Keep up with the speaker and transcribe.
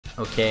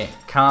Okay,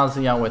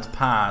 Kazuya with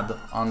pad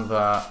on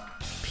the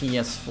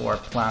PS4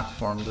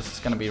 platform. This is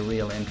gonna be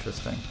real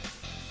interesting.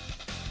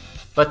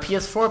 But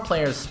PS4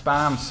 players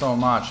spam so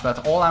much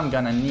that all I'm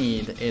gonna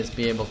need is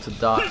be able to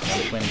duck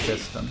and twin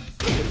piston.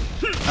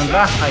 And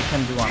that I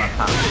can do on a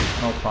pad,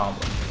 no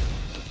problem.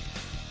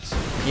 So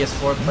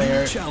PS4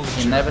 player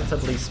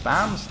inevitably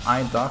spams,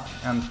 I duck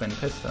and twin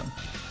piston.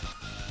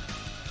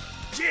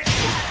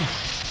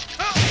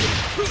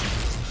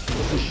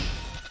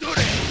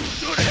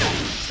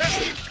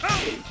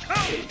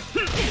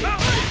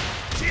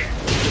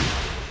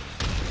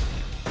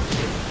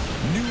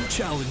 New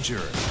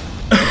challenger.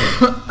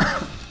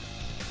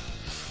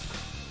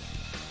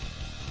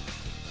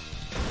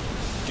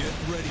 Get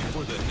ready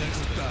for the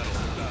next battle.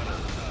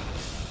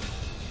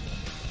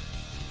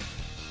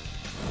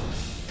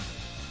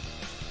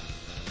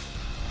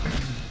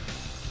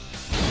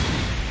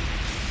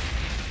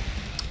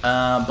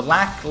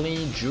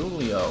 Blackley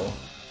Julio,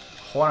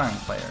 Hwoarang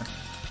player.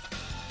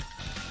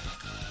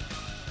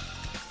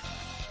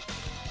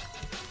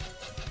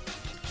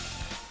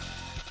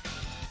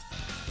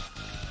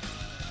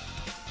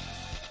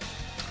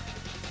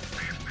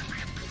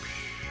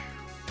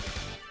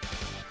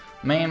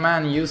 Main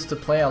man used to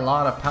play a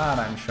lot of pad,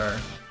 I'm sure.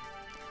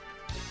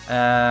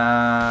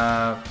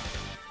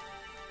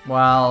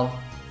 Well,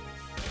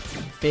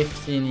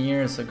 15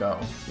 years ago,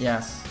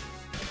 yes.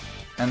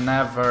 And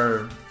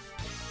never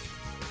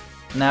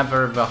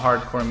the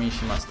hardcore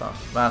Mishima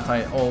stuff. That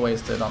I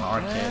always did on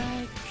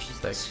arcade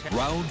sticks.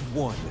 Round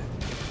 1.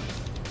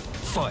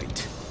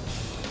 Fight.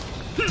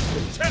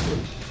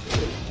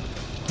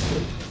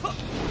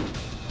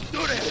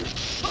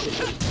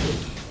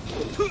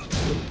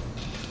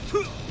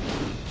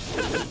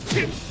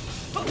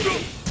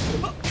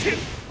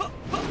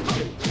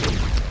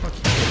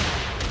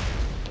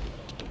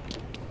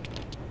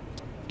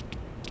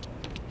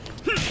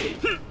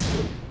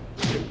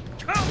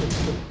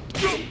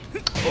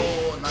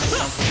 Oh,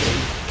 nice.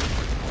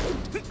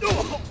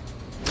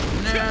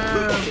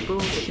 No,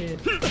 bullshit.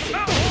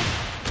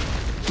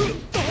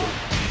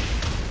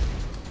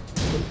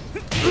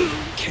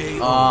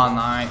 Oh,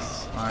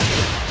 nice.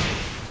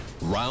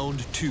 Round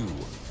 2.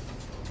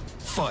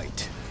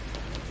 Fight.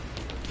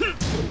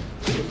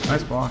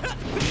 Nice block.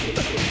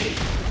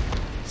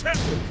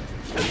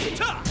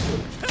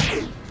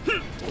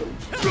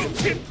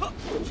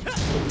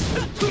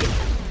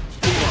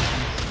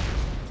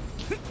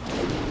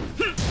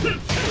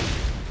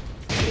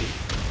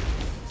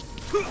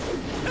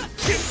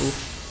 Oof.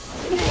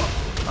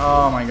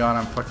 Oh my god,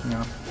 I'm fucking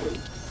up.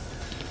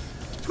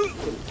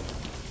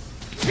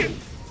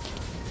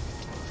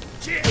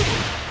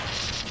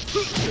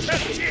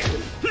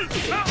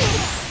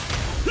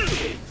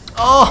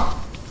 Oh!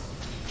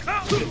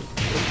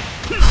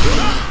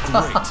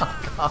 Great.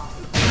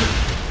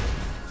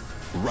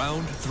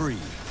 Round 3.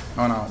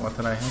 Oh no, what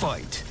did I hit?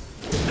 Fight.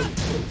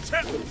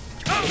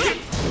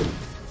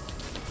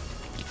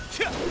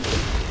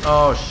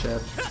 Oh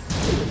shit.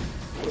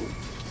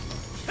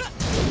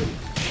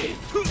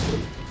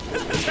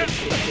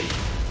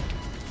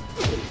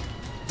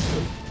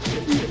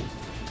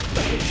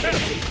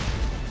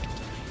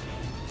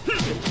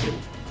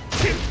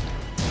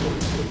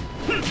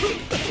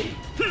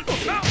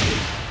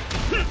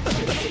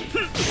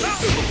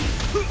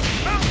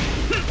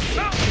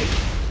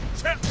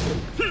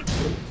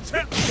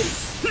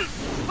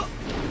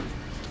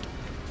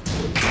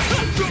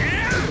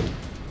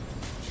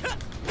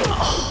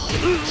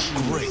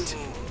 Great.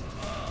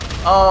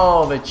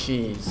 Oh, the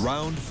cheese.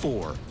 Round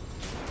 4.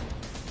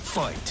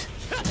 Fight.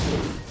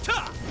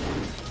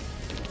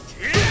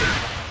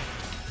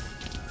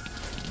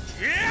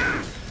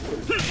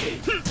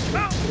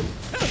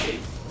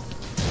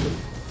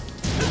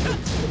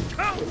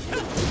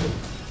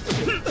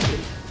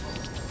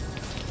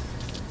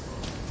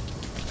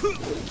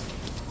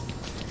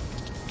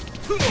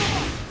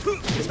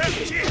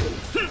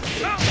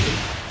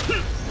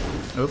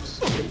 Oops.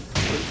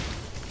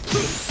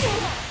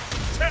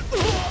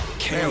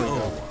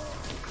 KO.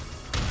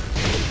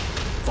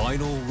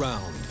 Final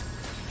round.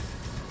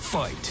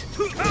 Fight.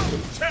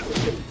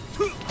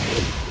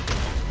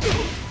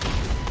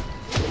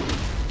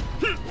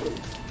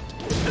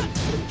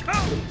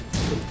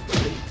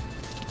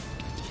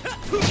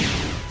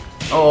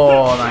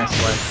 Oh, nice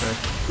leg trick.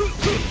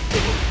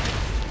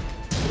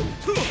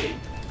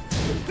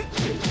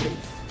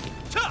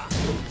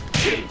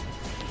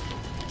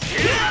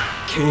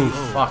 Ooh,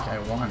 fuck, I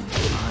won.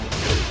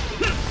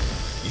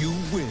 You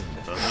win.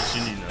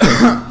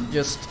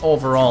 Just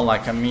overall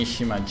like a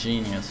Mishima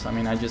genius. I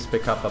mean, I just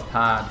pick up a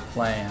pad,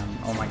 play, and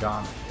oh my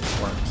god,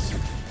 it works.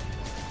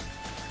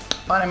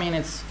 But I mean,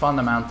 it's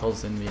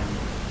fundamentals in the end.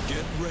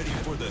 Get ready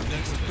for the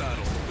next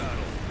battle.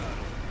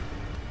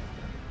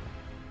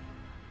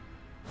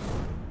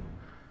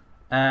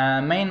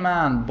 Main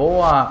man,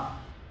 Boa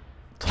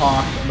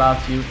talked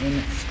about you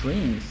in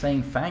stream,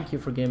 saying thank you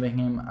for giving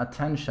him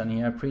attention.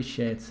 He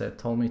appreciates it,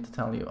 told me to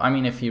tell you. I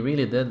mean, if he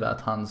really did that,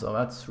 Hanzo,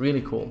 that's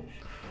really cool.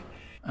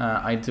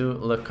 I do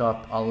look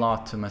up a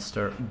lot to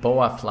Mr.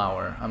 Boa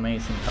Flower,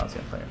 amazing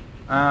Kazuya player.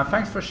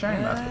 Thanks for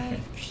sharing that with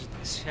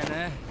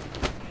me.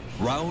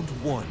 Round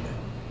 1.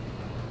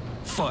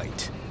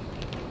 Fight.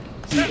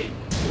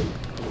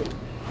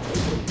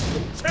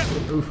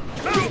 Oof.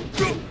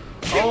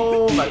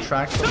 Oh, that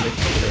tracks a little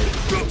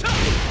bit.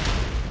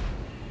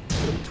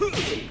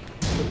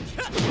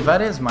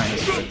 That is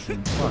minus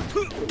 13. Fuck.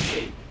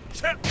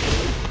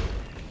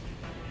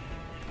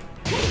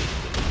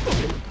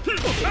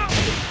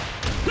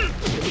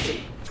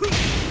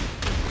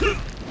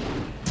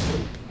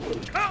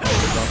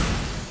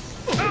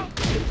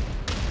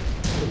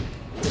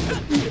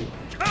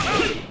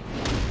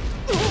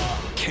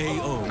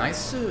 KO.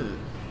 Nice.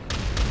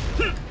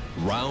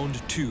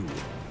 Round 2.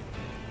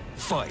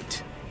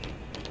 Fight.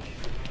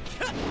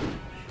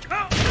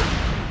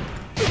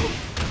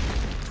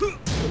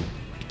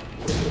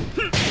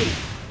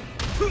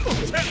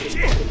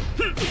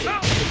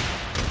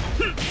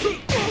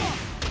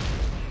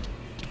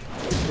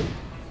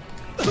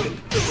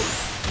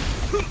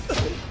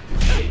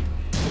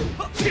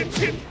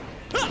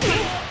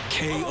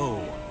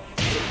 KO.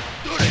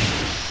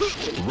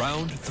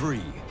 Round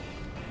 3.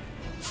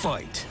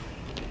 Fight.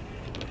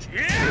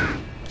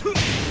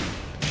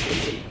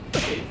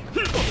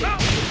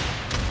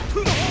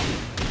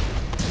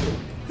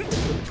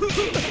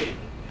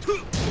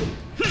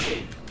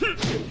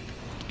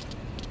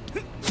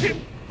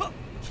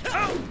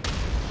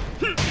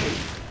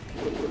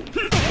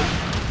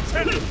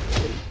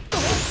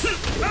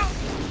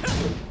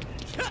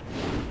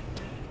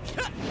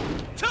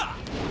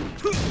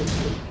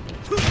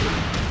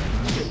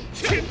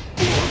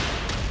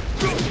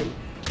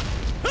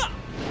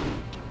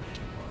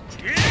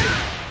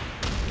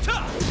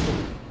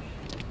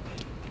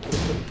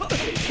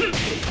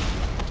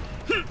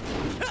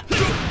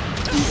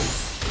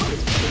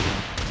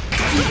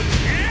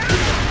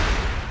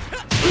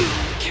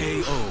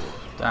 KO.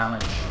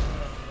 Damage.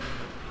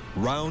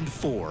 Round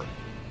 4.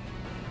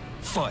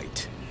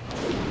 Fight.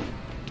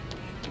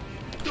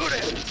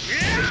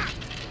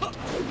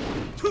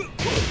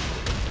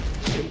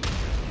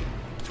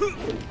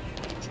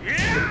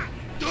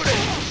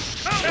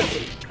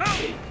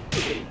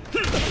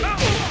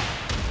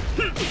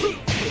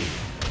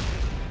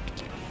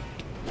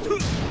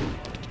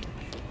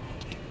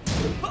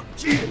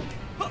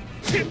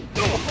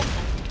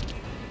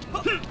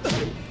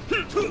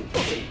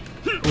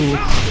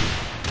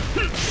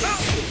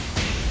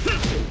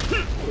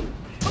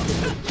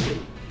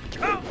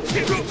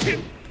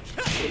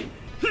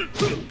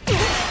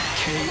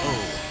 KO.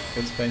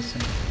 Good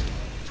spacing.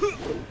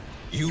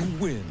 You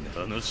win.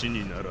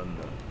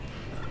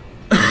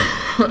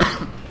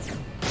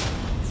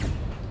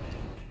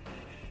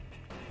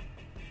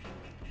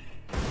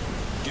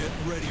 Get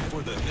ready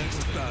for the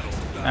next battle.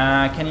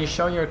 Can you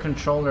show your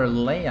controller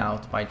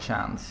layout by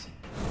chance?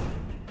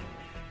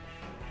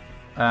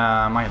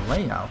 My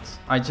layout?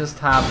 I just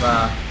have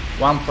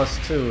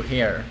 1+2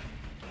 here.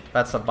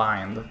 That's a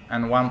bind.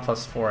 And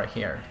 1+4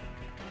 here.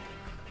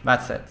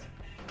 That's it.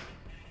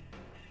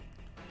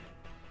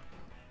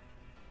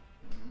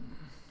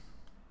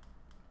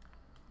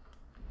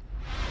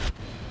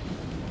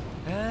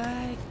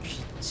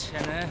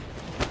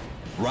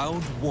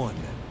 Round 1.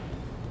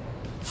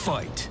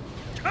 Fight.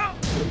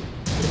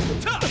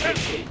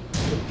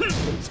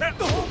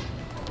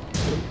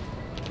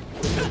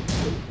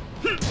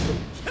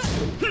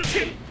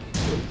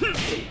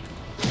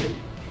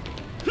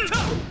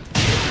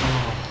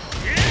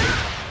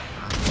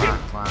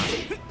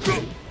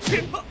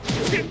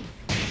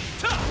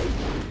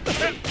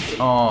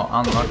 Oh,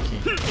 unlucky.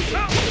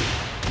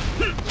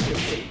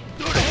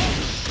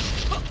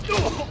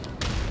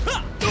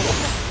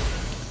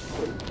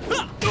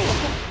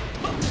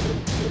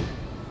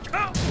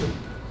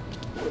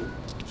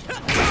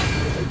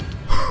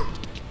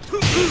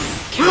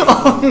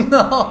 Oh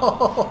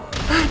no!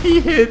 He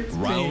hit me.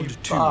 Round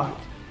 2. Fuck.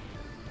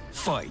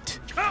 Fight.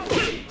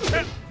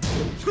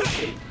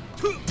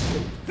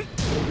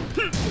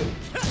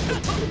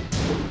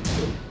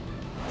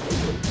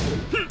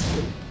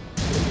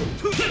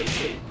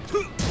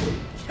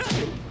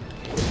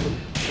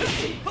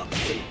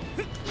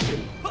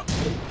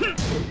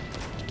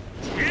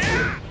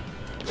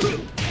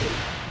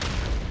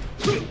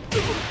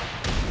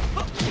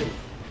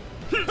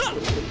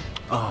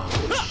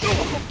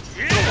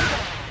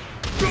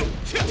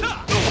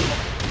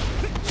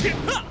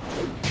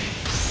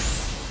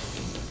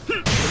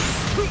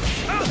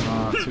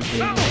 Too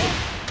big.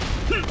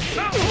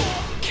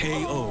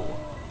 KO.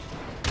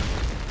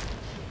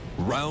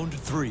 Round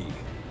 3.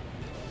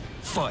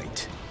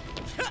 Fight.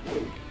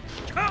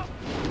 KO.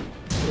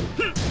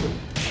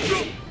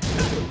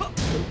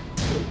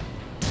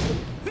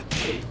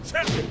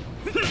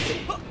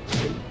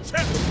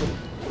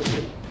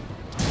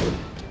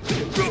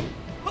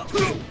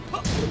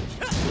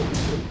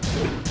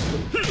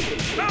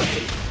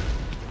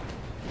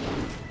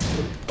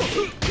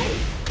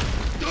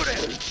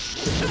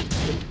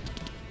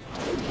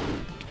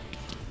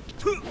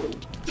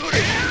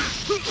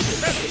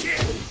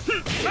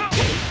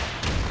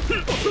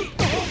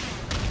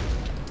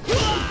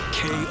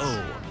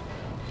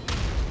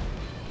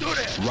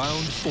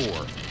 Round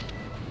 4.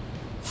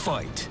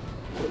 Fight.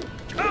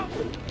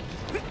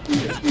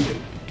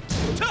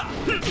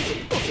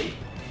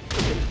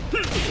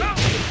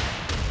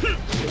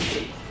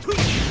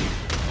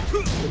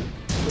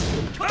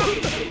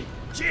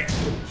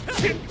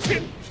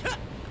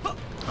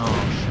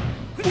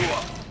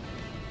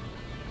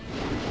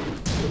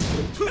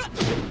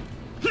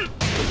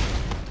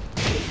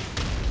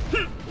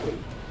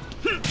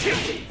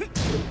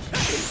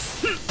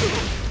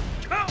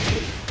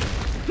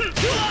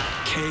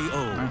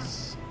 KO.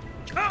 Nice.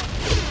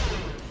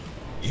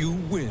 You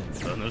win.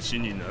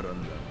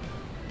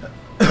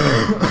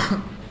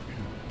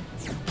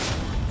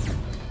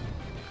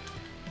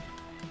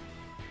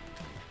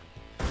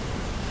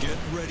 Get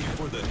ready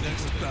for the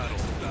next battle.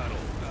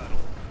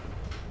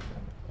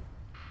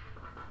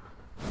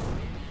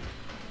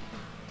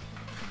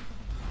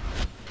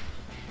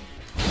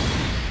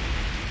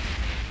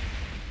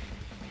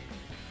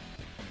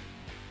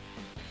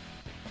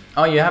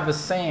 Oh, you have the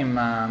same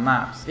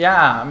maps.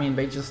 Yeah, I mean,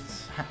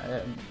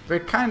 they're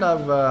kind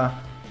of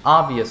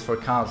obvious for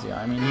Kazuya.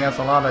 I mean, he has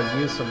a lot of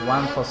use of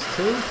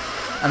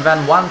 1+2, and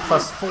then 1+4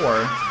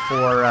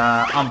 for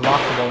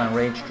unblockable and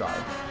rage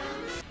drive.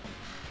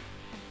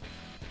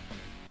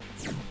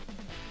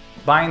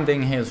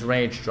 Binding his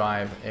rage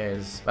drive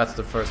that's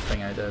the first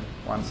thing I did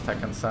once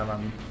Tekken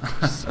 7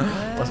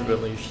 was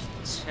released.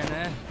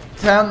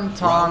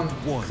 10-ton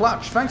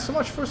clutch. Thanks so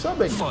much for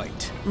subbing.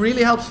 Fight.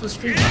 Really helps the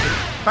stream.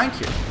 Thank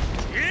you.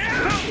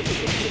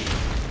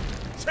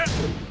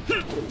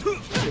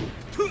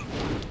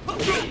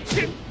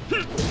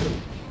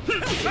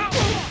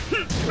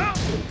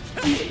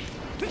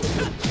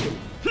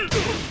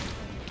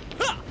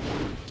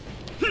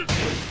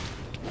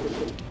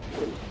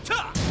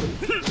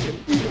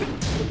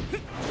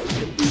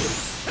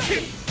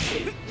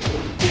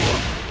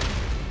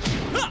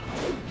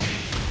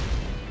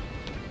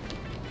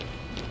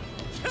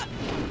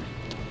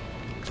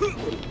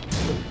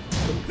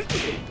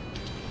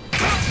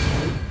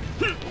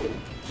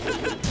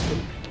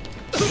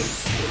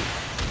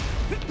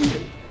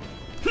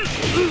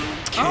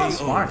 Oh,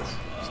 smart.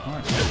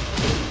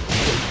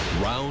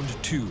 Round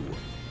 2.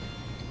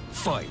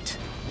 Fight.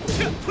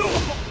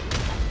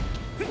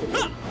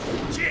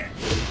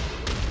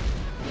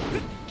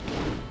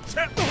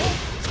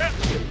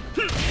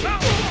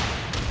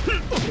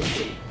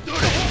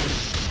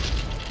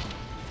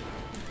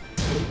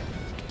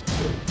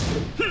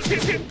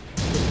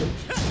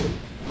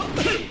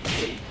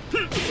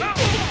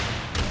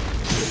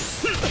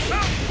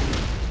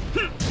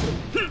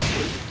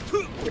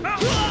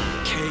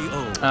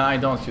 I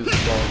don't use the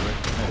ball grip.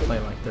 I play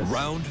like this.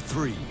 Round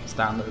 3.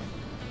 Standard.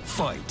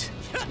 Fight.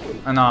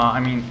 No, I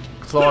mean,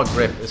 claw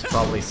grip is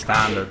probably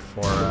standard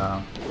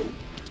for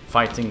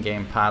fighting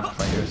game pad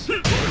players.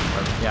 But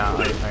yeah,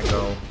 I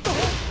go...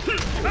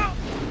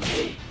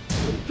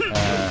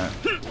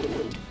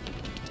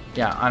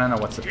 yeah, I don't know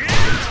what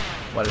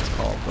it's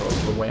called,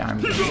 the way I'm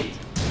doing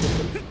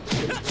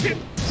it.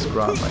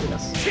 Scrub, I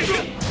guess.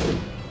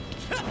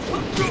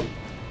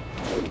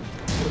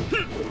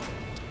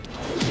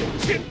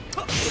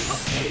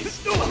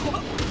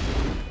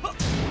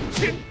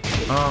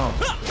 Oh.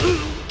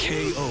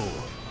 KO.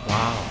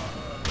 Wow.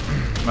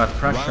 That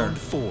pressure. Round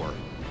 4.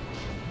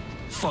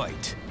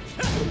 Fight.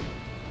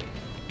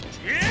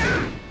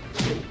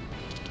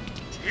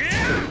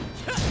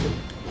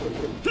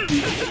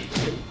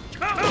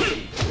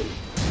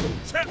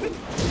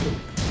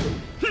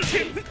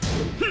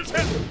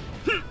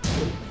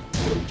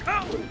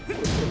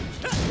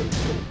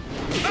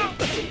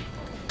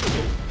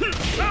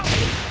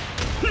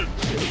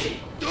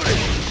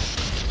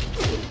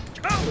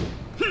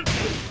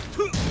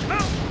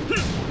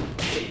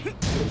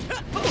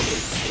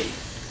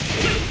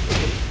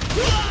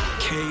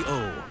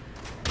 KO.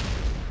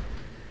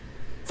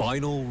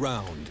 Final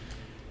round.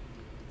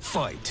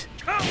 Fight.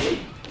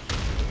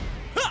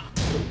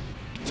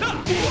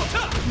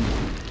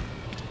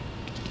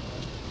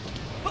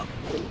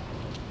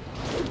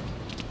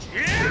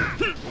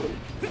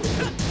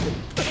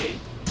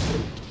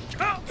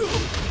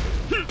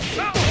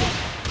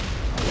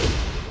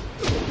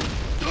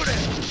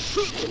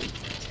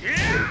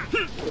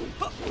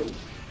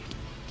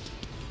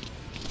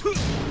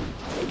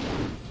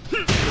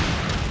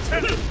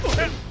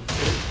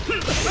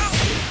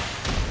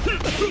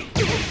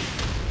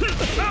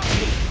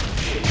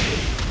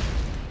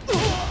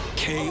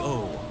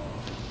 KO.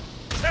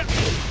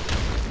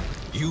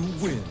 You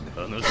win.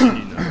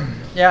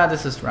 Yeah,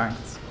 this is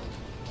ranked.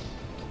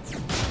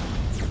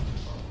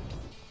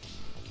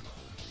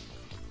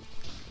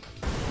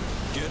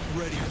 Get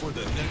ready for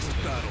the next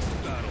battle.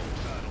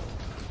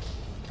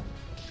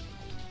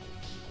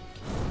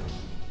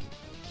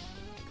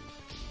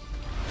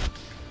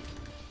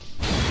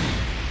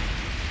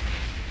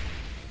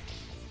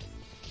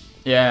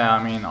 Yeah,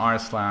 I mean,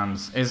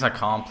 his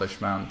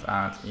accomplishment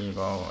at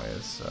EVO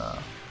is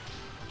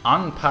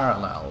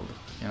unparalleled,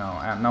 you know,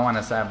 and no one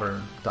has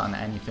ever done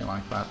anything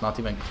like that, not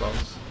even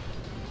close.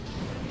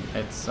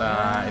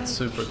 It's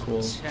super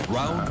cool,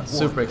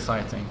 super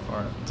exciting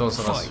for those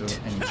of us who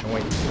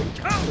enjoy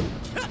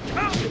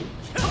Tekken.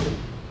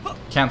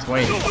 Can't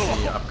wait to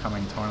see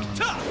upcoming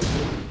tournaments.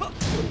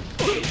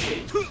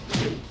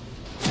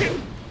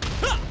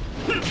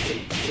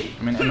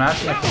 I mean,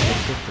 imagine if we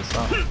could pick this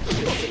up.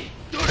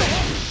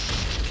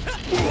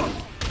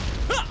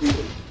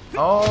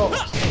 Oh,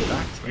 okay,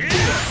 back three.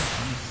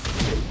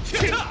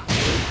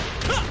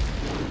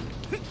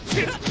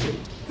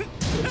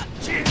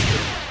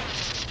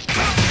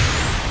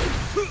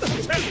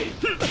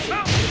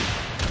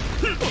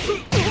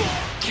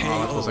 Oh,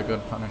 that was a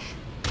good punish.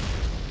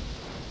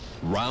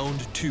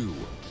 Round 2.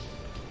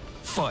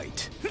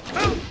 Fight.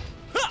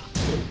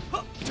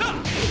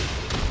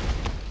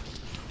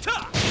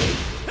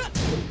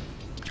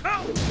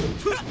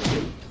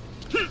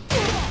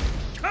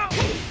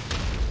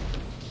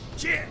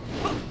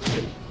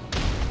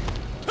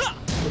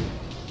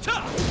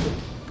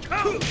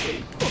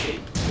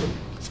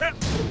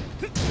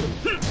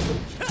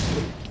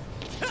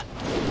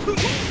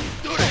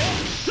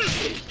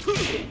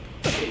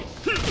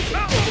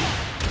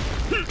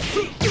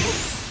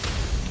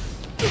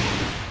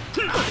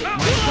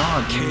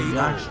 You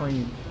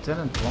actually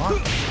didn't block.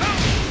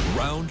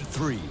 Round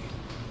 3.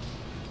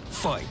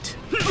 Fight.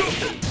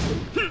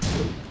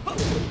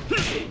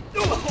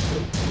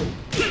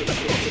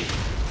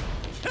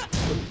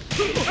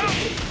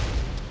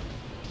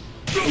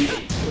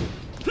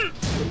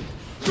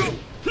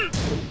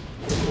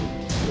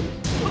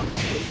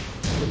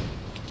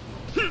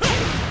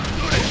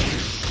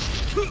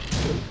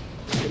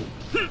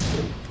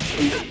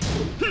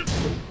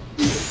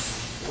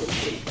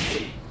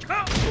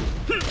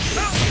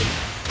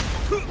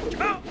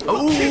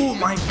 Oh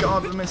my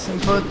god, the missing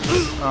put.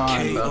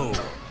 Oh,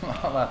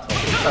 that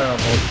was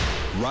terrible.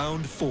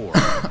 Round 4.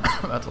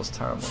 That was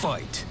terrible.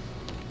 Fight.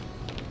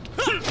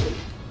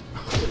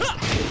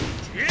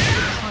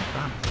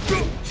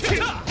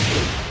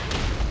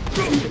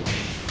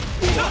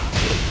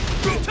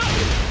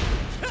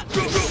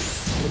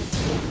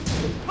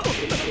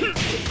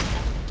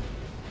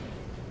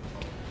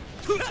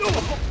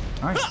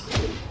 Nice.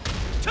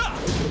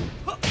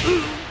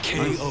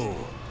 KO.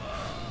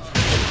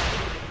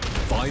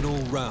 Final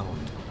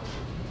round.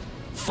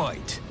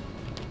 Fight.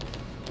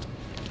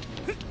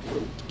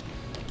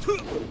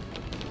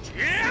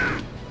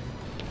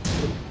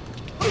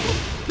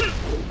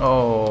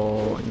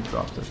 Oh, you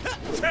dropped it.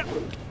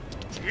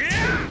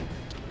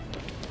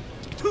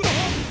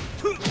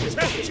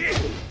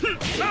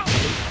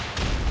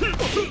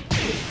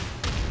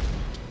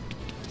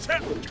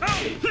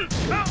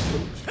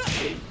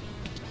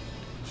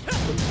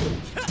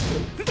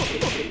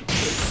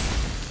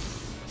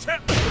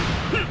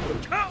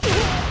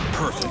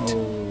 Perfect.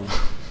 Oh.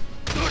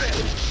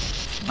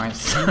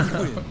 Nice.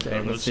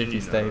 Okay, let's see if he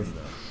stays.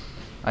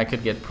 I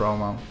could get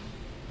promo.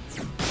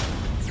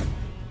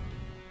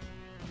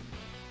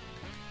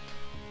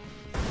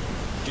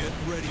 Get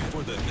ready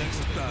for the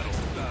next battle.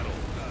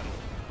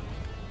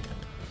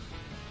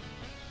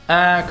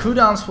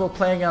 Kudans will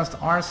play against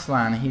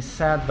Arslan. He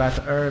said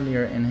that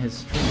earlier in his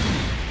stream.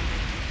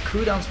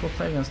 Kudans will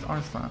play against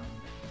Arslan.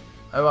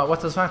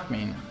 What does that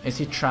mean? Is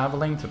he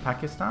traveling to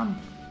Pakistan?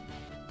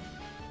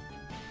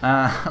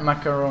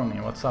 Macaroni,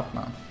 what's up,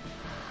 man?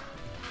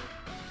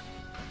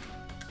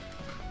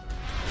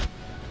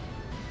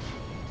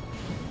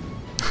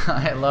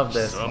 I love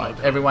this. Like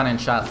everyone in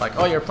chat, like,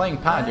 oh, you're playing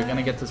pad, you're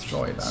gonna get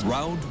destroyed. And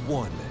Round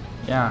 1.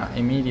 yeah,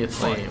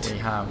 immediately we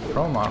have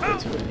promo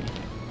opportunity.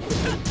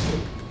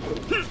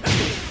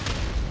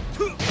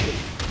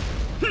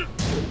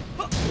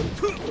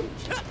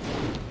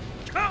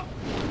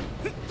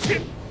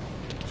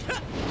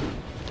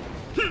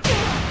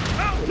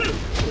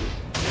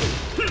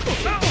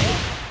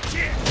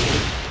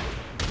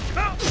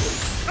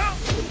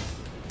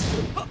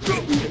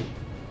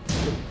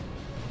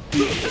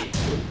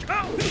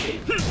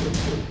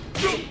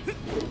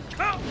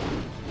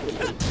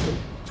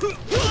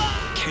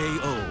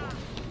 KO.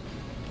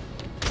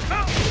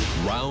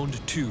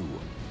 Round 2.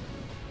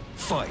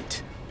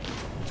 Fight.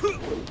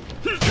 Oops.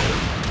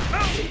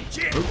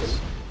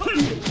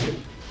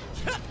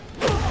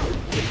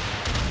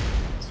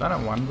 Is that a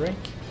one break?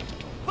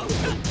 I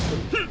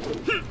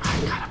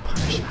gotta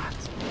punish that.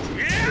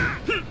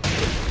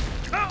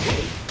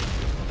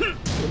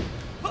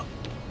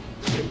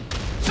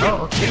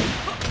 Oh, okay.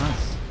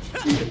 Nice.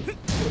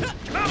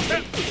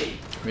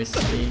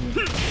 Risky.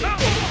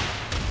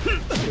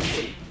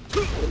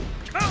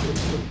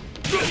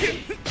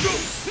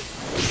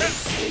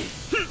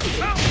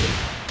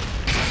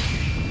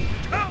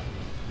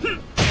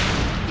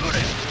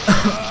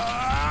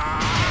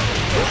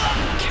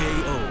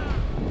 KO.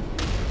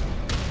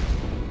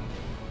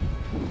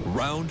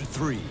 Round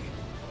 3.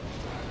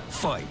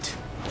 Fight.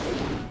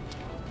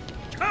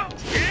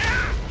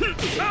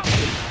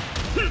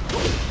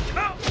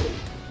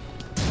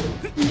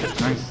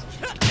 Nice.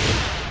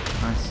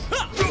 Nice.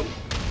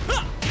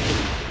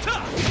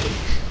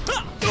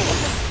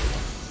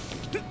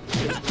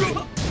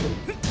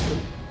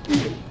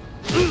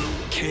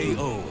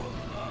 KO.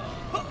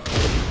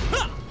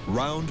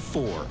 Round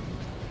 4.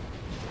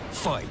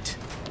 Fight.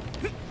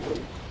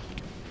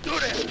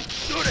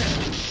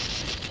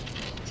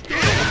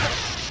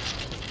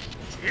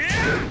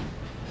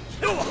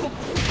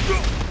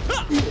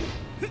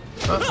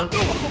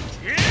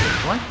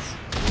 What?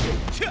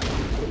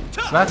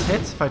 So that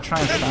hits if I try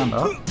and stand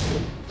up?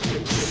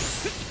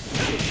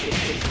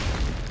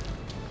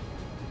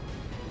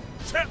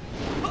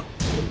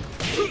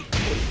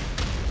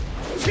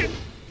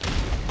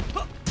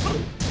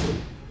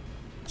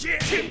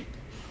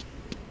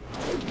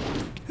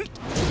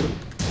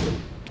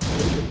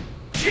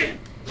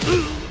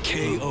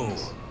 KO.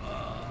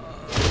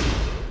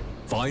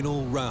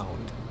 Final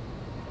round.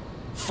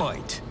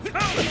 Fight.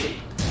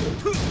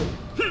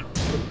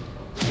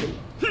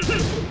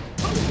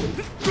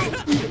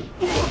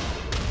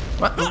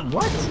 What?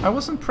 What? I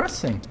wasn't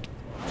pressing.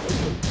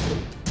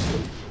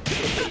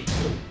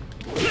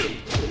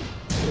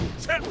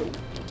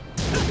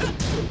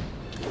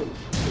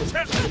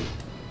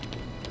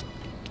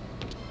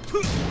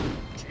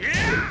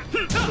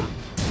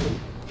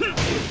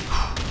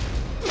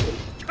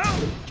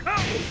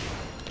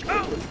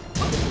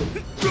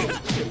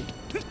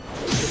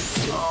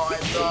 Oh, I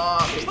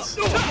ducked.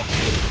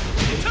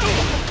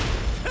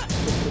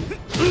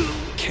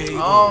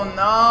 Oh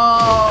no!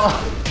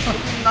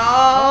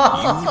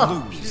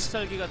 No!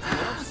 필살기 같은 건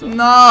없어.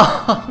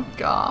 No!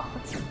 God.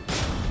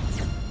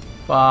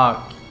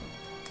 Fuck.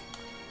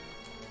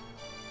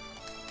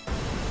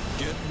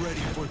 Get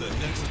ready for the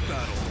next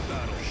battle.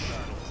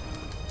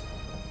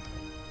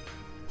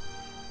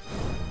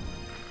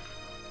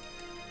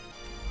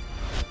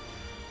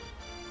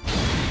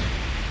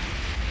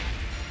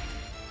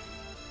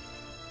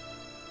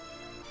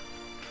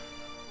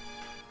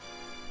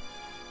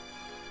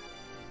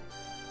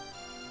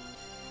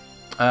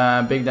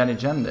 Big Daddy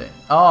Jendi.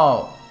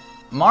 Oh,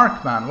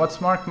 Markman. What's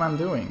Markman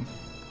doing?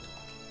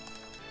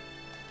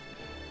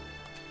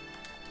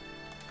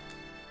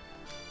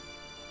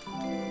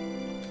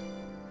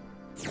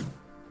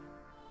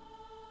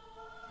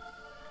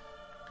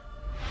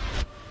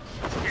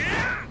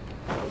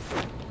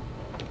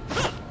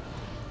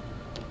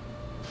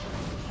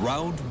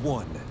 Round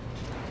 1.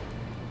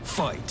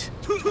 Fight.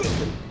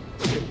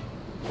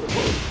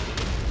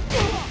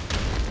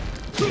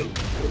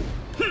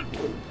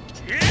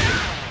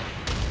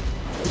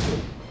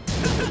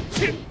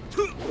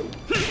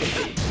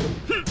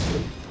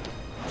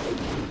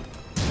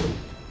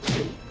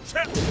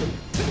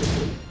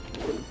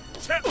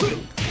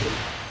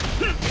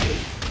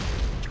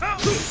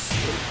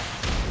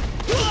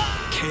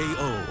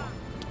 KO.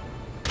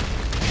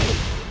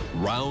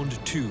 Round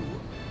 2.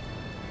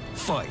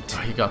 Fight.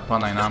 Oh, he got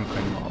Panay Namco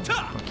involved.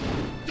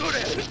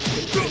 Okay.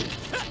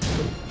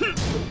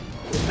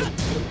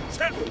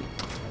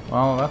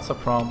 Well, that's a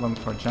problem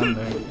for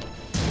Jendi.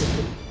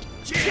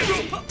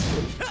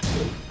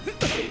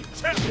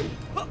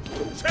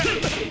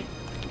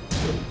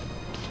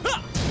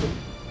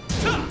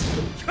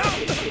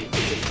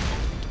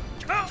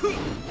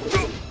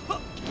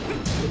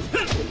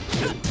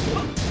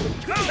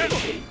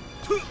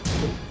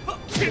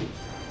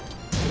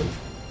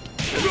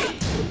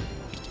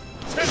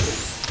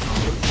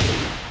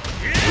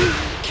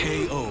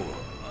 KO.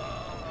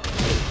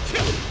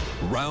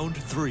 Round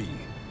 3.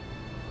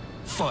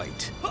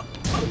 Fight.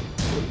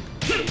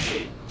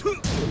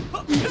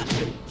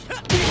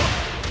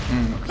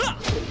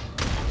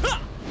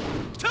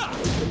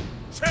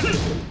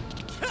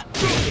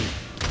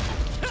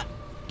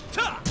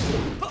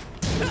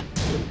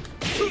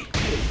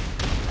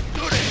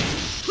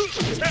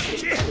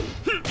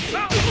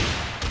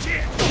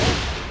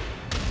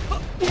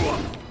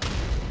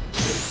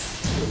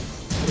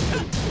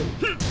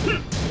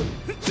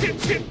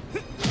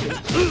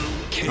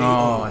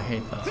 Oh, I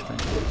hate that thing.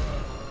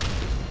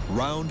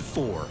 Round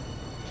 4.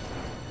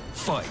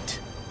 Fight.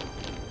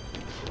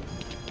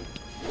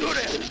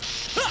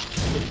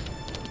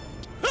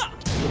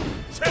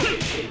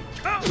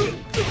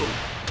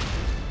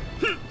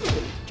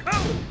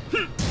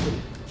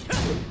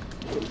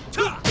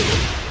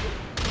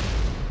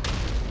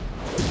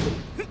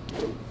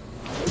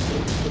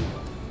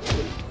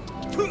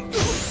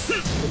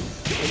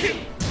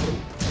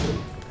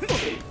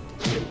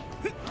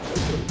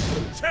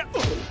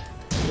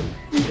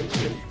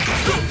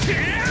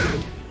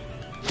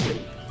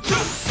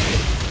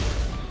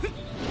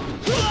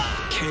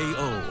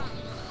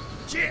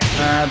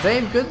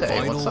 Dave, good day.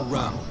 Final What's up,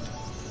 round. man?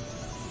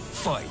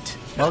 Fight.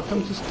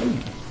 Welcome to Steam.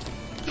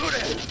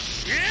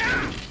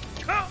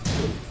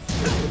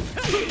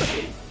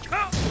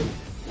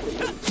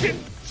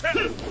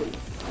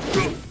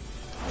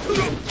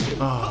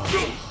 Oh.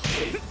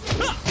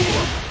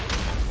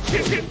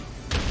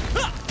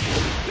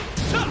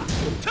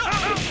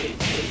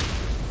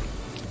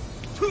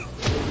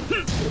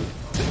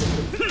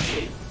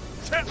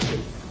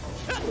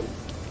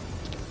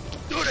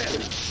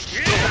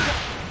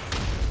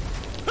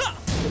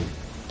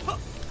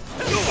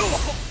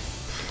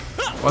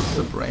 What's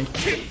the break?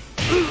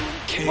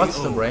 What's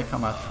the break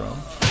on that throw?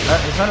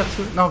 Is that a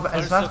 2? No,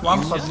 is that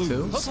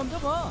 1+2?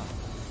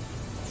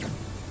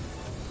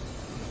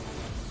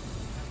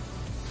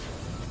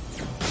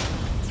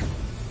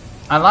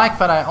 I like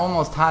that I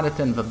almost had it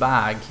in the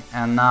bag,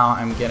 and now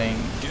I'm getting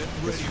Get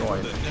ready for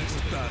destroyed. the next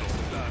battle.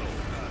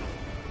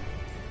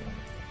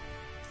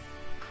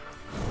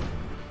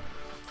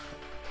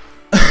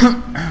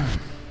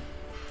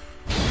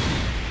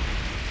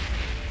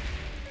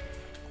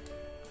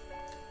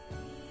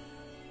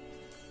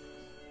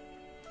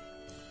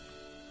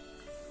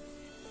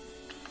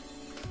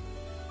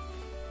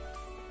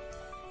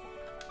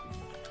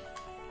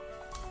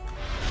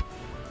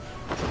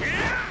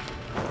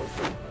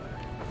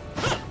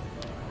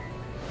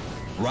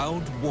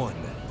 Round 1.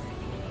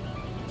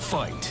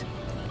 Fight.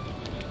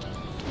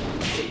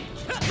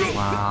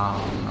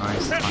 Wow,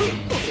 nice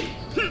timing.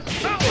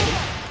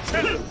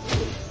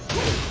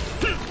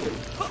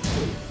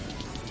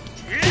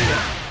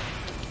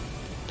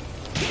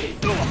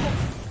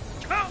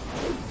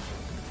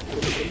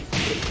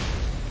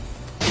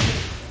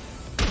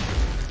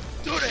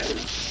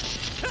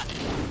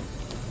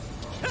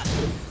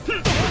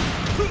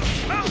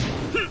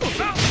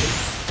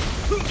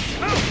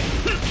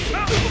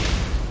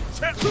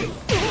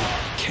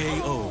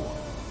 KO.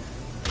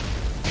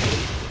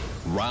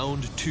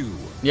 Round 2.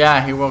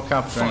 Yeah, he woke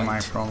up during my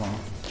Fight. promo.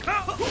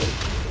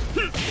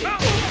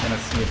 Gonna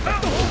see if I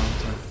can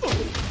counter.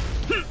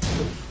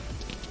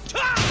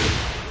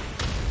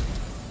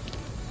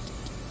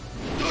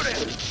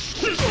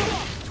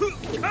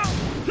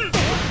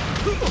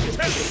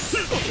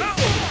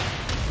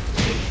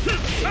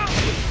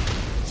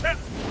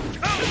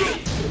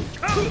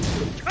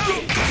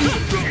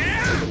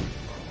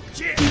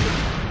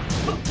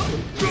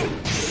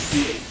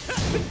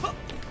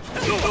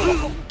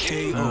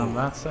 KO.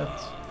 That's it.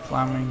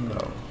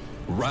 Flamingo.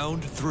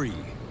 Round 3.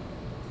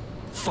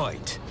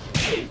 Fight.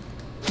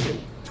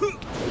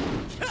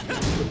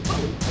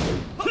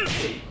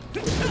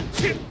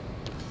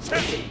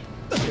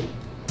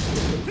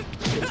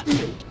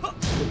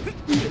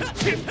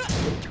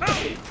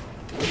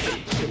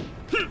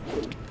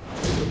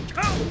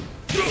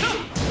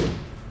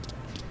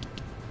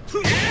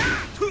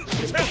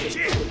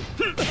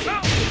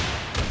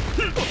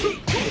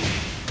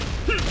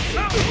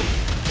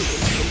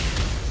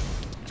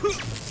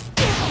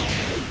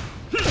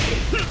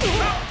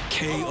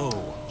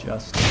 KO.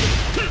 Just.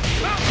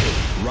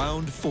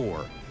 Round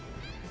 4.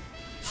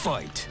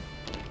 Fight.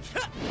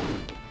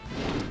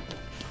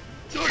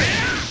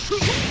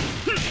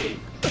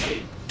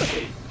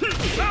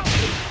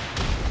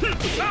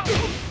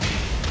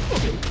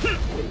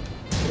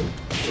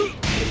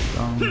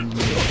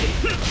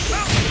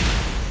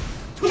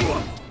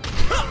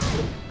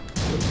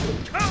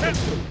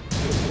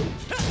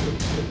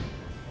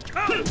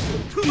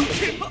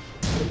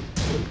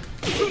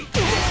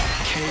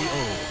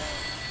 KO.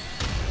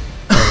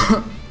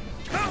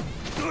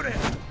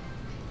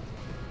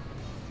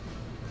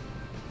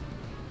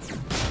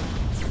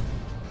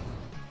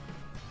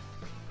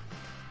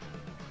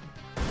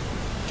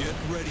 Get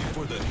ready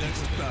for the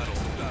next battle.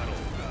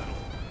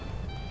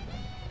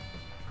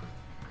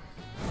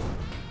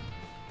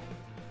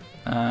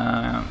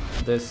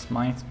 This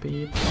might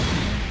be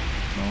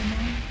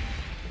promo.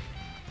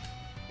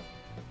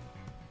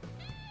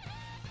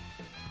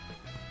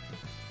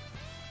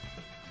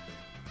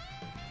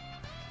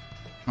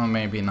 Or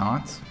maybe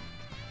not.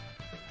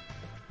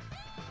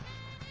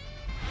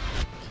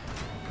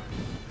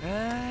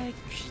 아이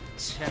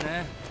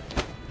귀찮아.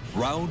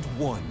 Round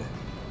 1.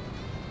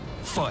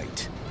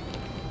 Fight.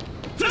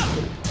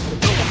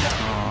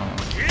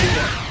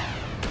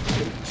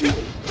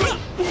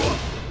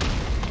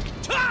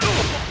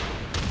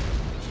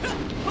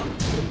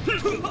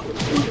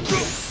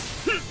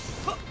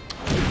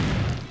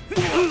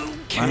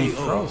 And he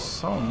KO. throws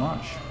so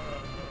much.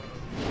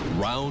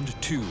 Round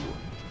 2.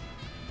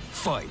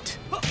 Fight.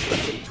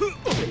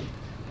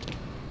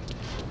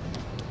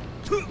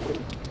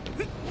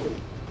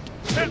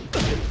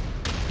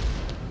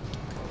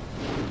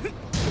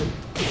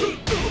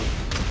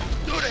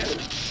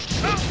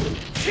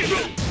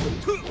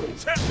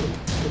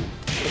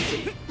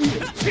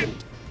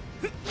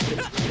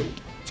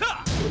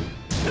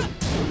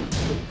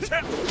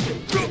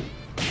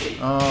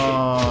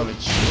 Oh, the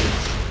cheese.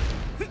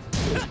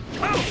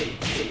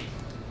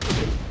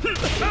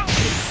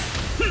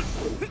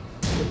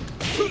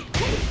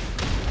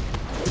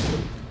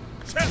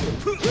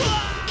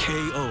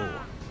 KO.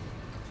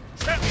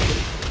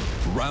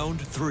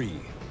 Round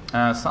 3.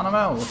 Son of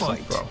a, what's up,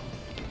 Fight. bro?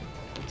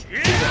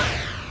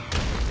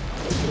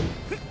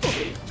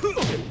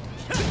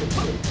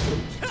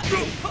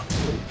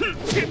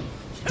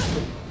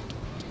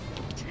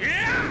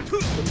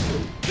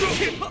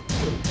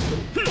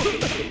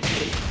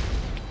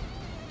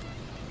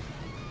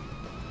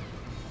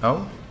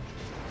 Oh?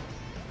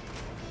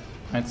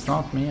 It's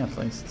not me, at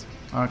least.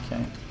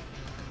 Okay.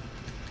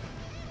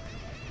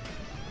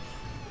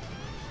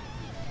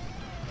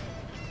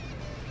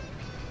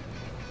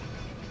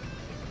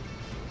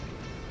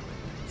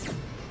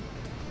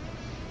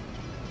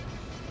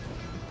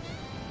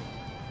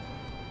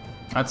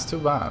 That's too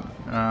bad.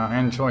 I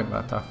enjoyed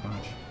that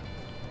much.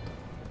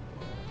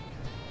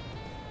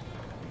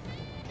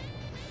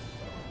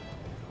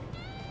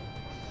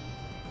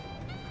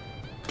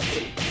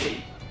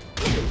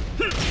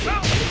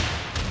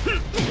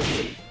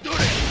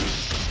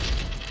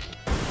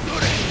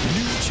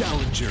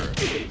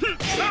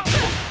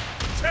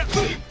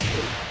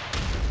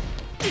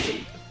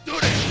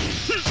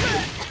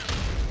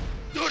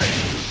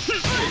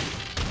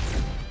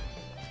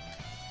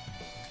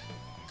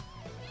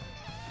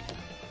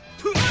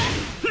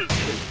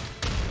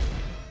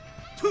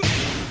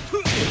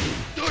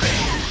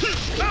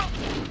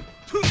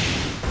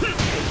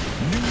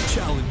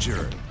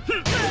 challenger.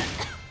 Today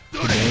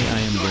I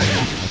am going to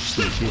touch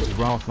the kid's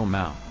brothel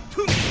mouth.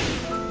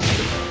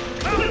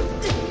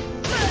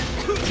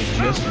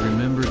 I just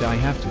remembered I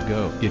have to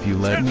go. If you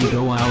let me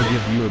go, I'll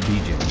give you a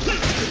beating.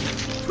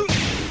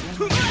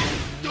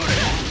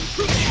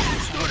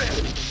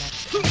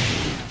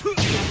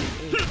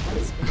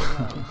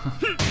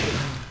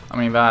 I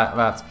mean,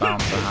 that's bound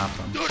to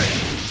happen.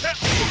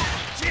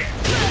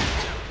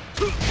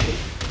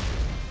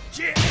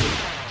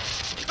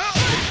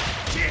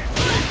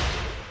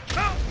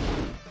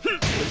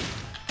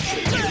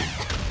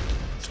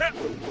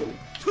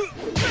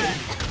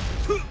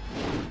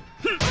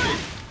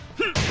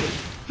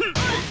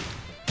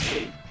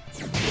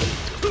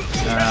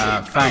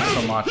 Thanks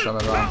so much,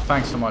 Oliver.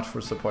 Thanks so much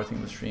for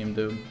supporting the stream,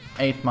 dude.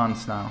 8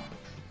 months now.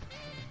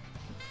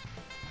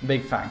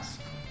 Big thanks.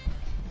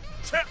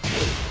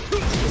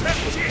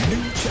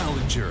 New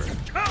challenger.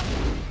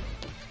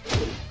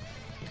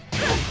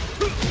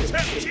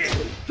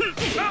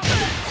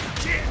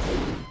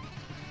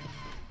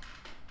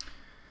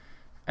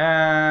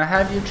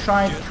 Have you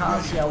tried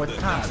Kazuya with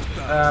pad?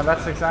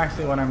 That's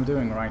exactly what I'm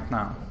doing right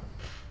now.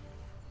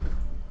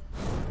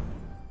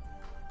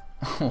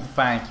 Oh,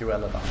 thank you,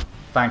 Eleva.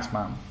 Thanks,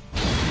 man.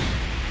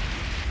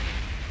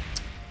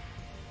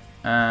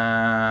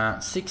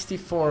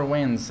 64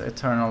 wins,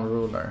 Eternal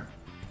Ruler.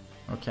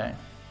 Okay.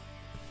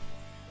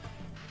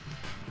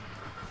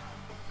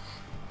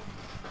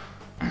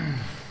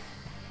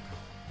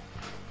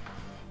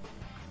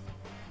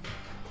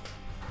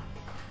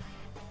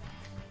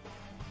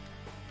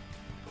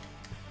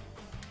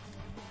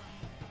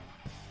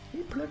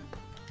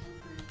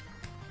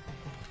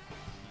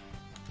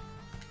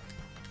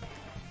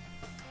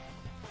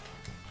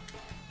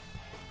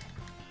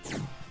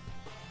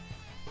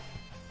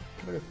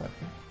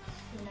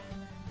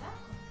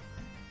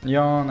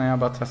 Ja, när jag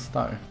bara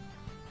testar.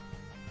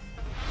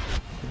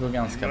 Det går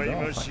ganska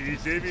bra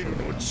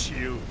faktiskt.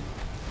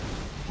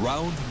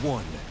 Round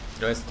 1.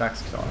 Jag är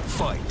strax klar.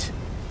 Fight.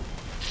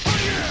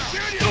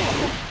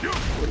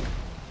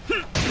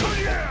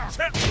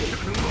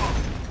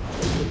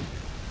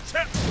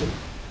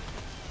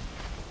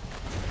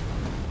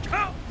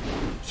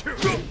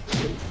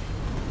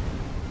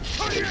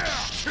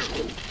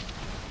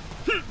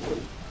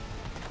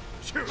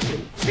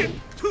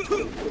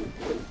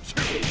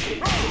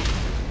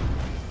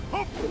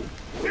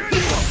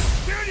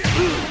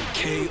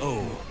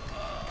 KO.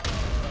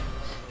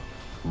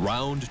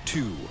 Round 2.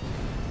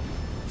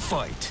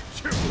 Fight.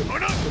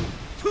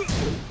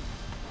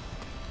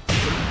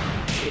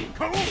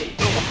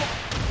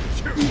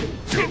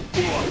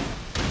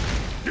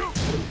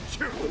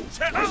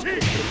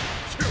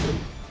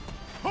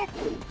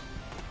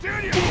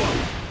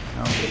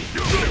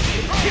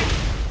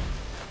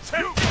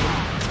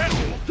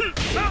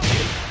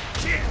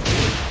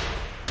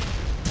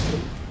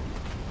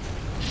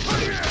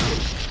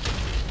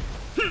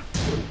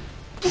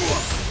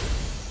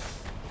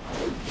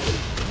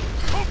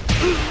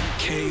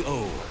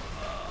 KO.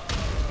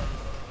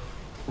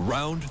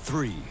 Round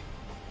 3.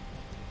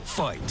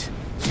 Fight.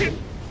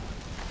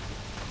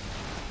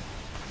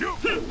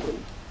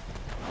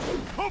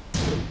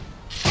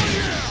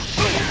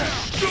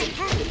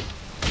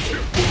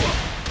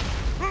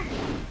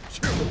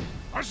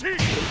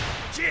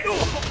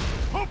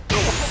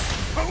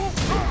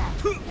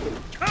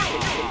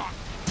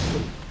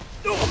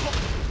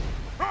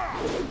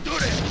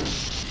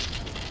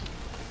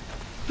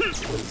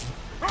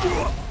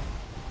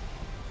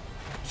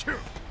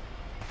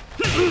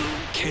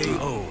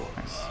 KO.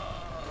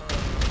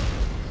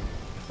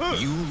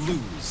 You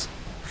lose.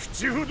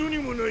 Get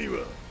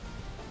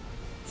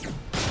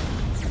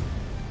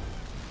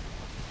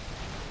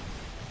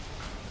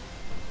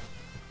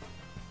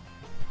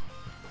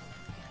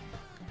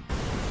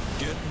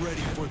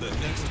ready for the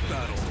next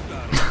battle.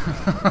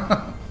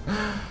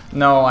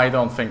 No, I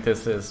don't think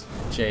this is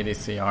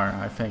JDCR.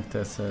 I think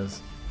this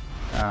is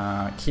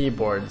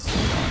keyboards.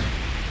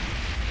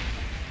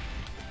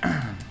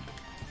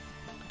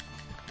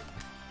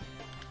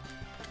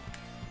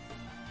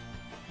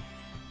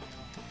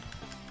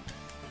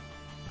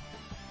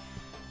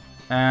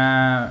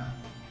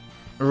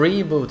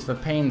 Reboot the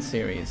Pain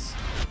series.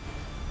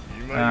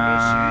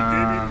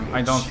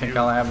 I don't think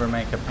I'll ever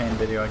make a Pain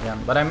video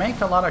again, but I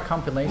make a lot of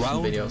compilation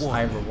Round videos 1.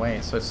 either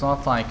way, so it's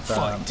not like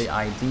the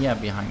idea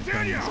behind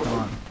Pain is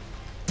gone.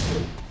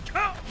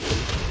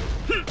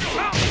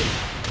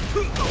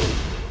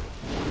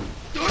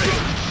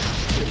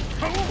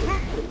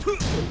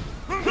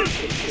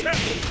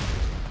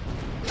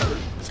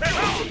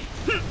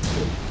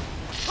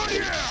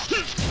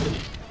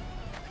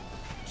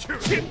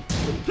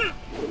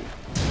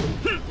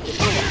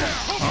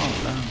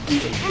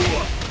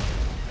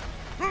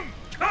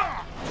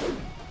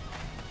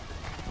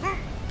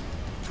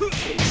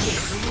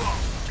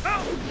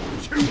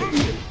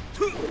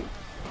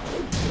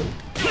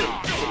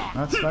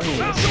 That's very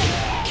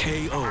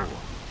risky. KO.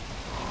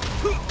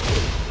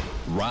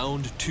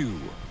 Round 2.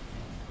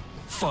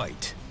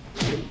 Fight.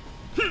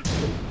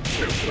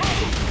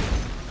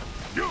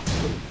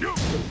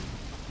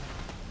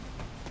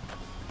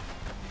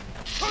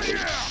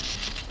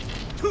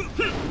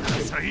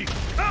 Nice.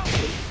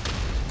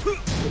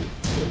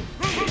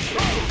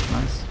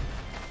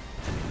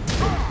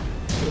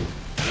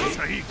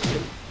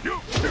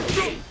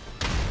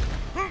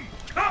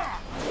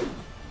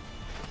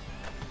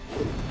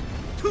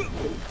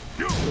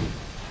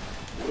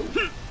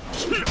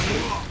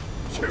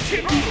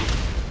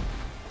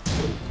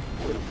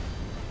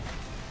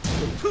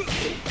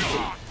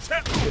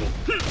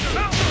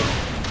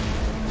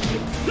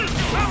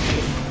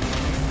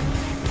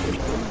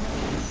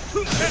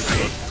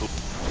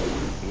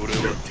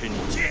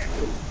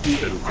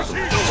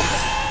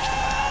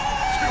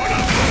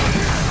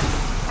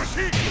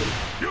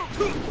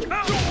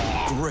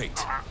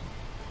 Great.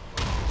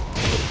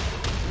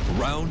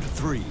 Round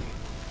 3.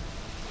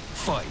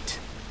 Fight.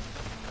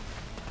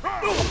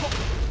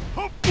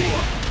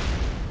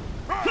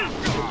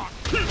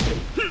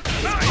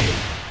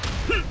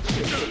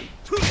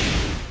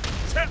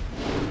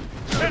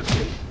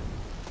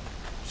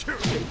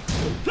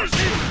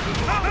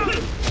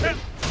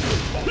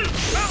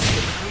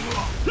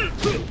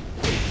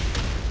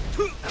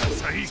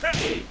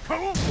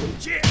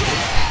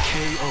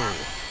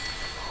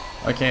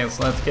 Okay,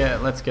 so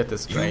let's get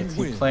this straight.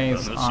 He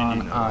plays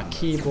on a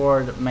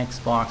keyboard,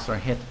 mixbox, or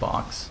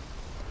hitbox,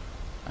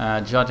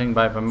 judging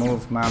by the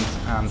movement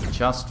and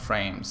just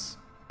frames.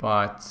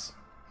 But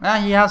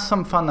he has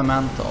some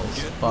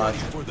fundamentals, but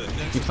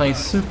he plays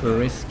super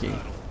risky.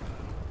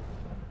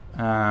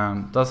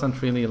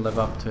 Doesn't really live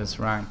up to his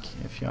rank,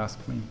 if you ask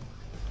me.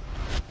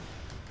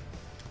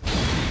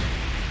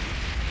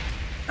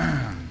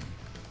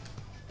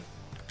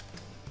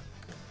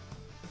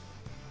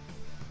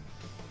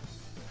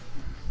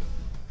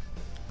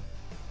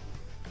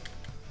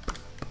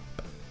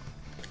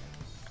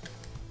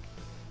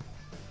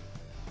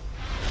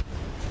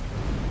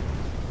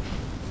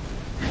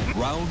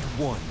 Round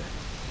 1.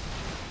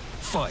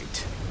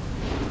 Fight.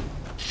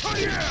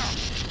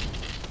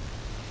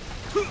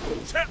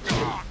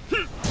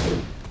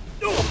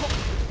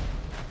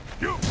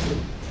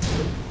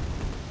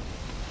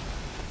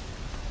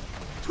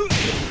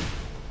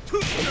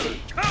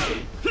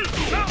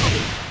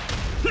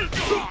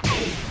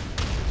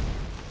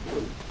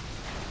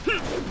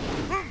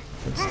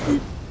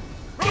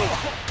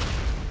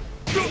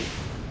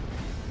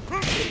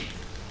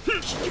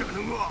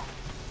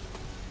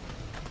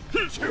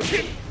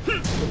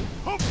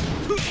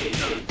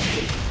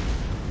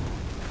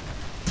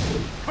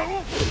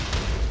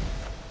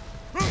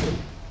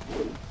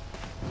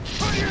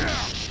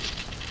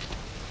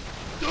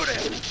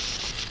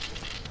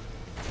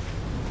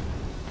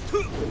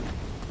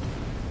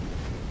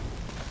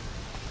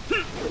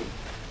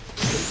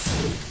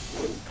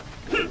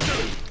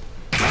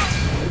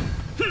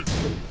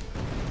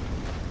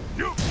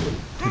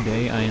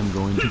 Today I am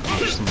going to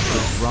teach some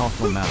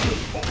Raffle out.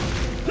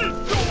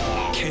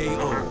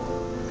 KO.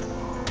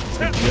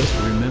 Just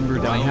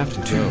remembered I have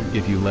to go.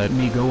 If you let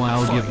me go,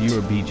 I'll give you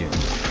a beijing.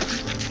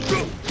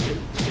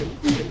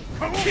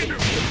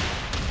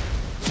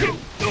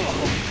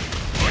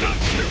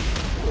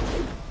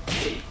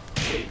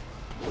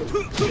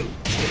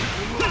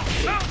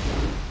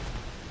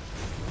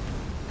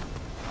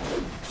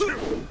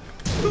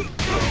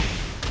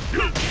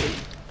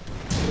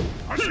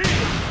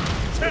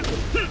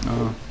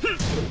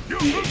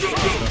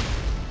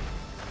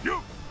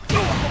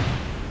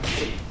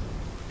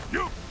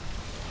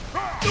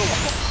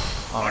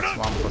 Oh, it's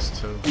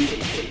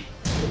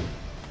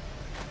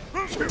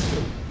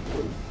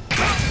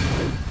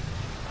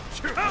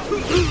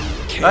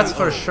 1+2. That's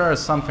for sure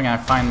something I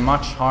find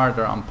much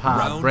harder on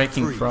pad.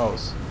 Breaking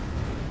throws.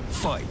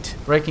 Fight.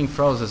 Breaking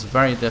throws is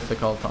very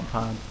difficult on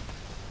pad.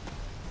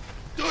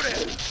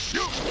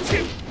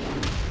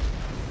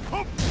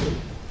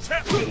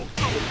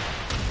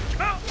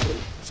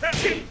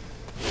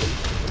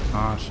 Oh,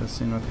 I should have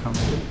seen that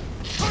coming.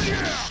 Shit.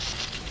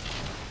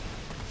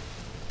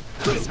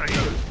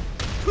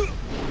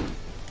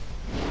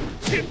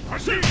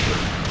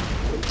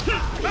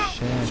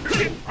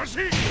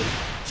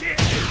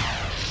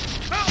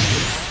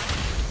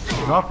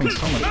 Dropping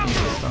so much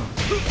easy stuff.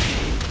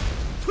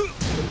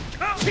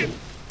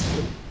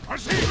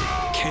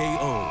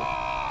 KO.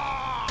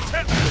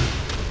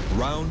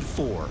 Round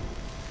 4.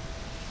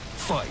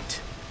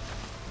 Fight.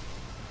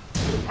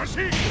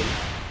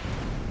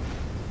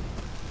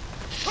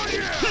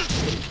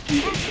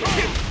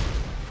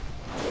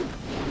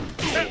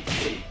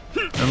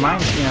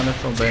 Reminds me a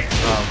little bit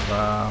of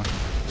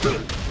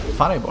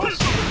Fireballs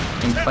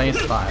in play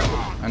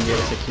style and the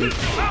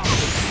execution.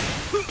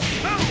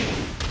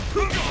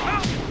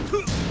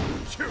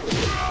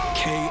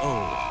 KO.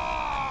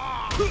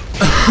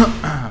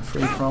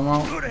 Free promo.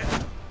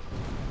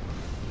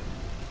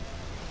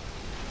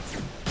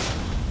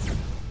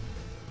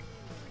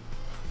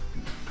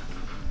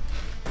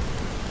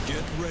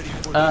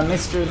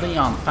 Mr.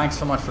 Leon, thanks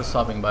so much for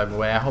subbing, by the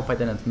way. I hope I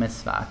didn't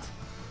miss that.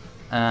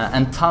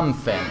 And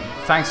Tumfin,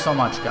 thanks so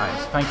much,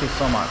 guys. Thank you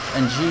so much.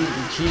 And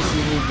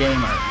GCE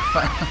Gamer,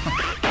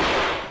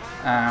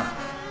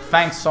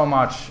 thanks so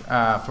much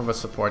for the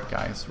support,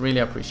 guys. Really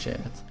appreciate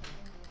it.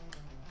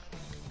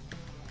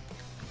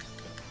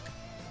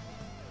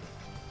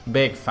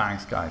 Big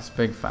thanks, guys.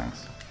 Big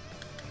thanks.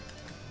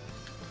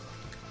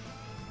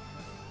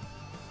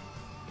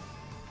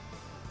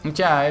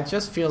 Yeah, it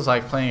just feels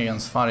like playing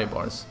against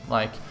Faribors.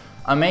 Like,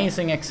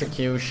 amazing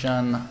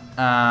execution,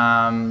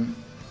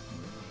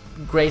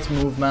 great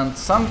movement.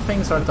 Some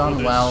things are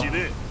done well,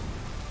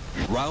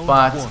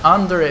 but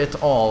under it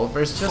all,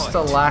 there's just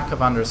a lack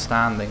of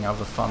understanding of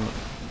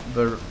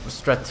the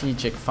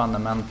strategic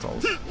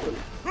fundamentals.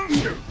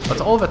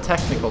 But all the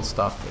technical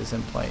stuff is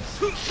in place.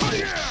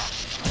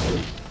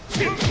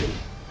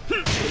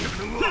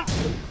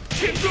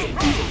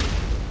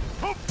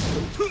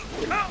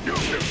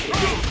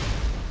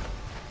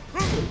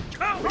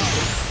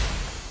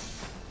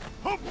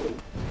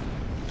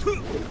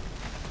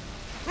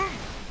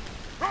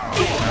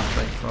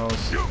 Big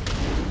throws.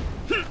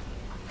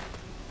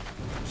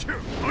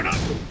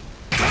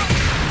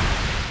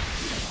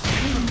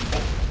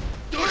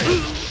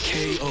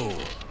 KO.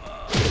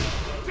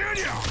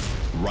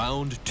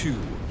 Round 2.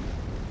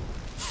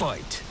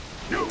 Fight.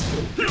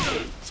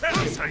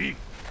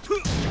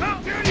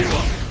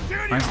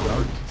 Nice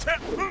dog.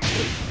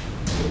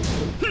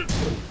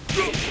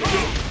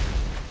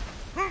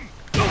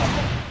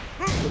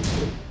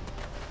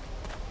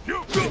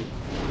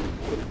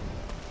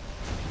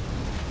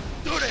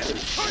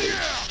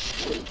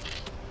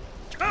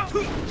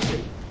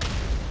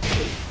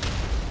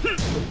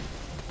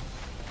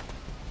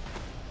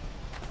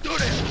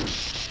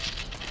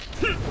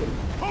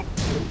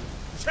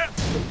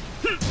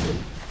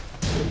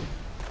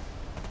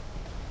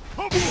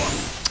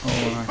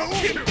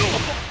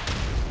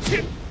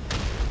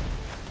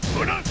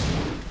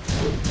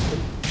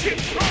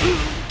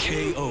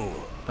 KO.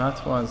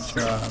 That was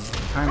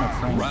kind of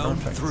framed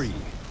Round perfect. 3.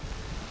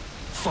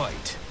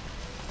 Fight.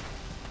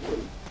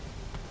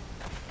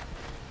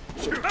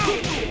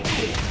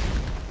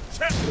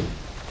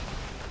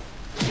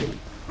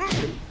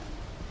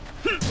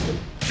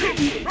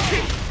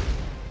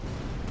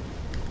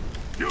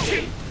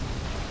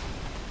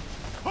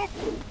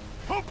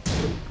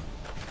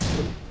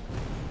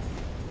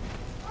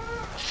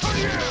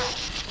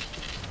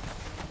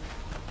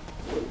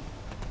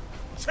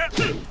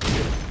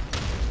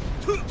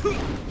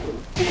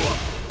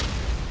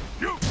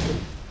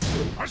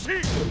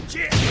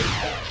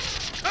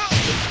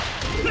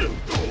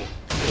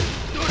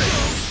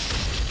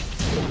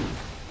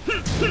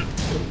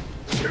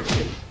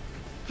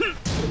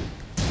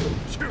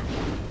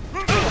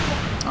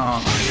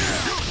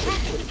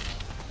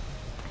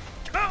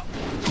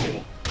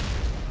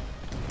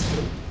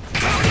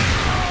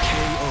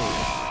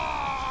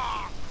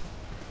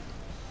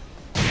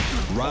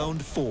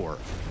 Round 4.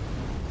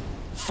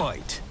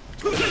 Fight.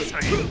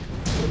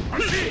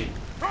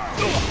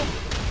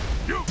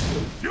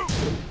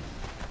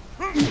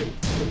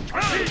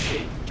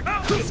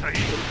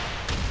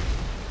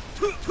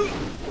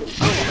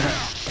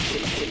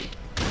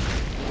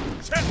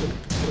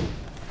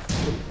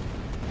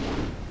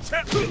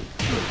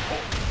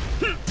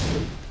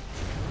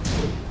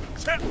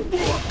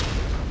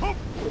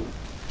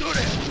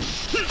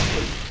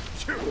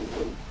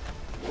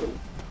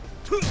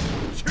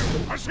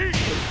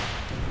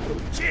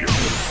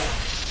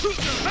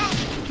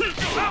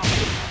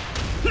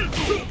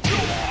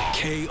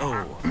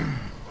 KO.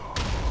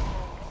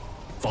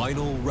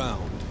 Final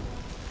round.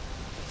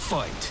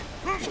 Fight.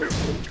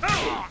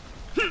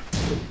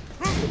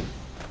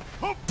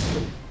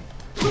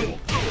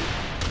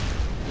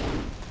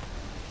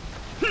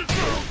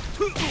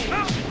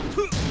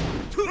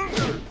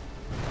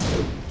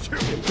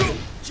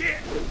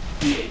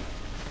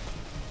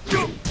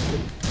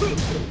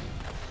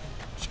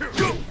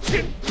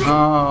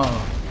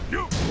 Oh.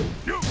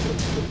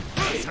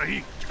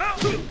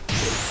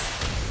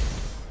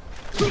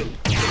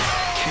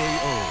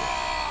 KO.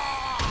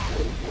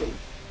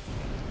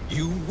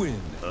 You win.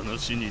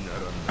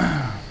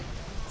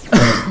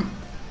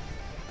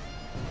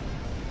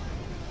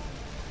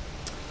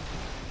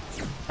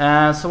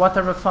 So what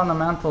are the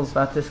fundamentals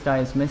that this guy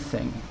is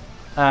missing?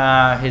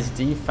 His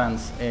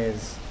defense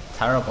is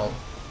terrible.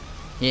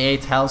 He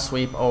ate Hell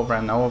Sweep over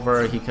and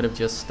over. He could have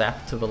just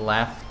stepped to the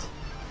left.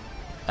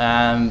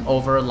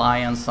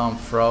 Over-reliance on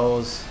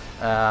throws.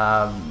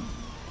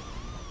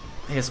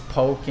 His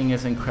poking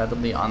is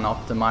incredibly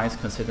unoptimized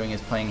considering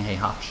he's playing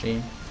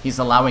Heihachi. He's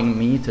allowing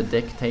me to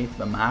dictate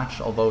the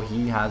match, although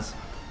he has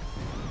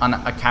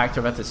a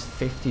character that is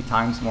 50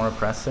 times more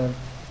oppressive.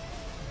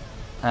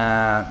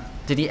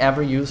 Did he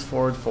ever use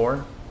forward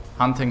 4?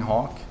 Hunting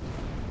Hawk?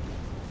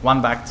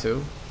 1 back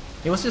 2?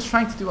 He was just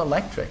trying to do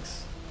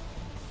electrics.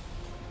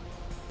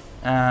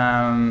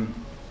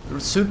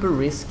 Super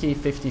risky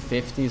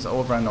 50-50s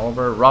over and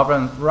over.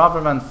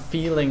 Rather than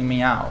feeling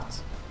me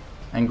out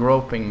and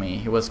groping me,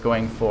 he was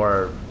going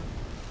for,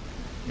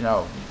 you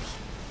know,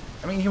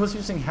 I mean, he was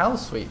using Hell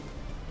Sweep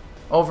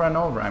over and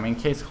over. I mean,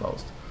 case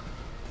closed.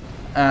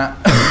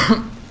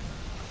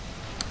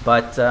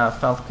 But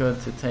felt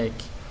good to take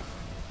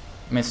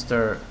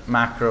Mr.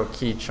 Macro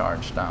Key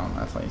Charge down,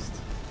 at least.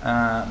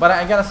 But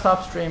I gotta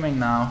stop streaming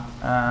now.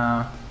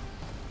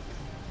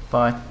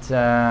 But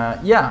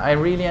yeah, I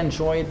really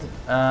enjoyed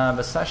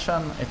the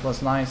session. It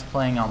was nice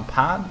playing on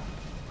pad.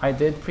 I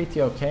did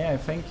pretty okay, I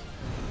think.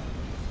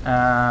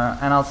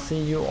 And I'll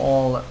see you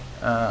all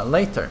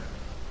later.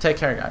 Take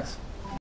care, guys.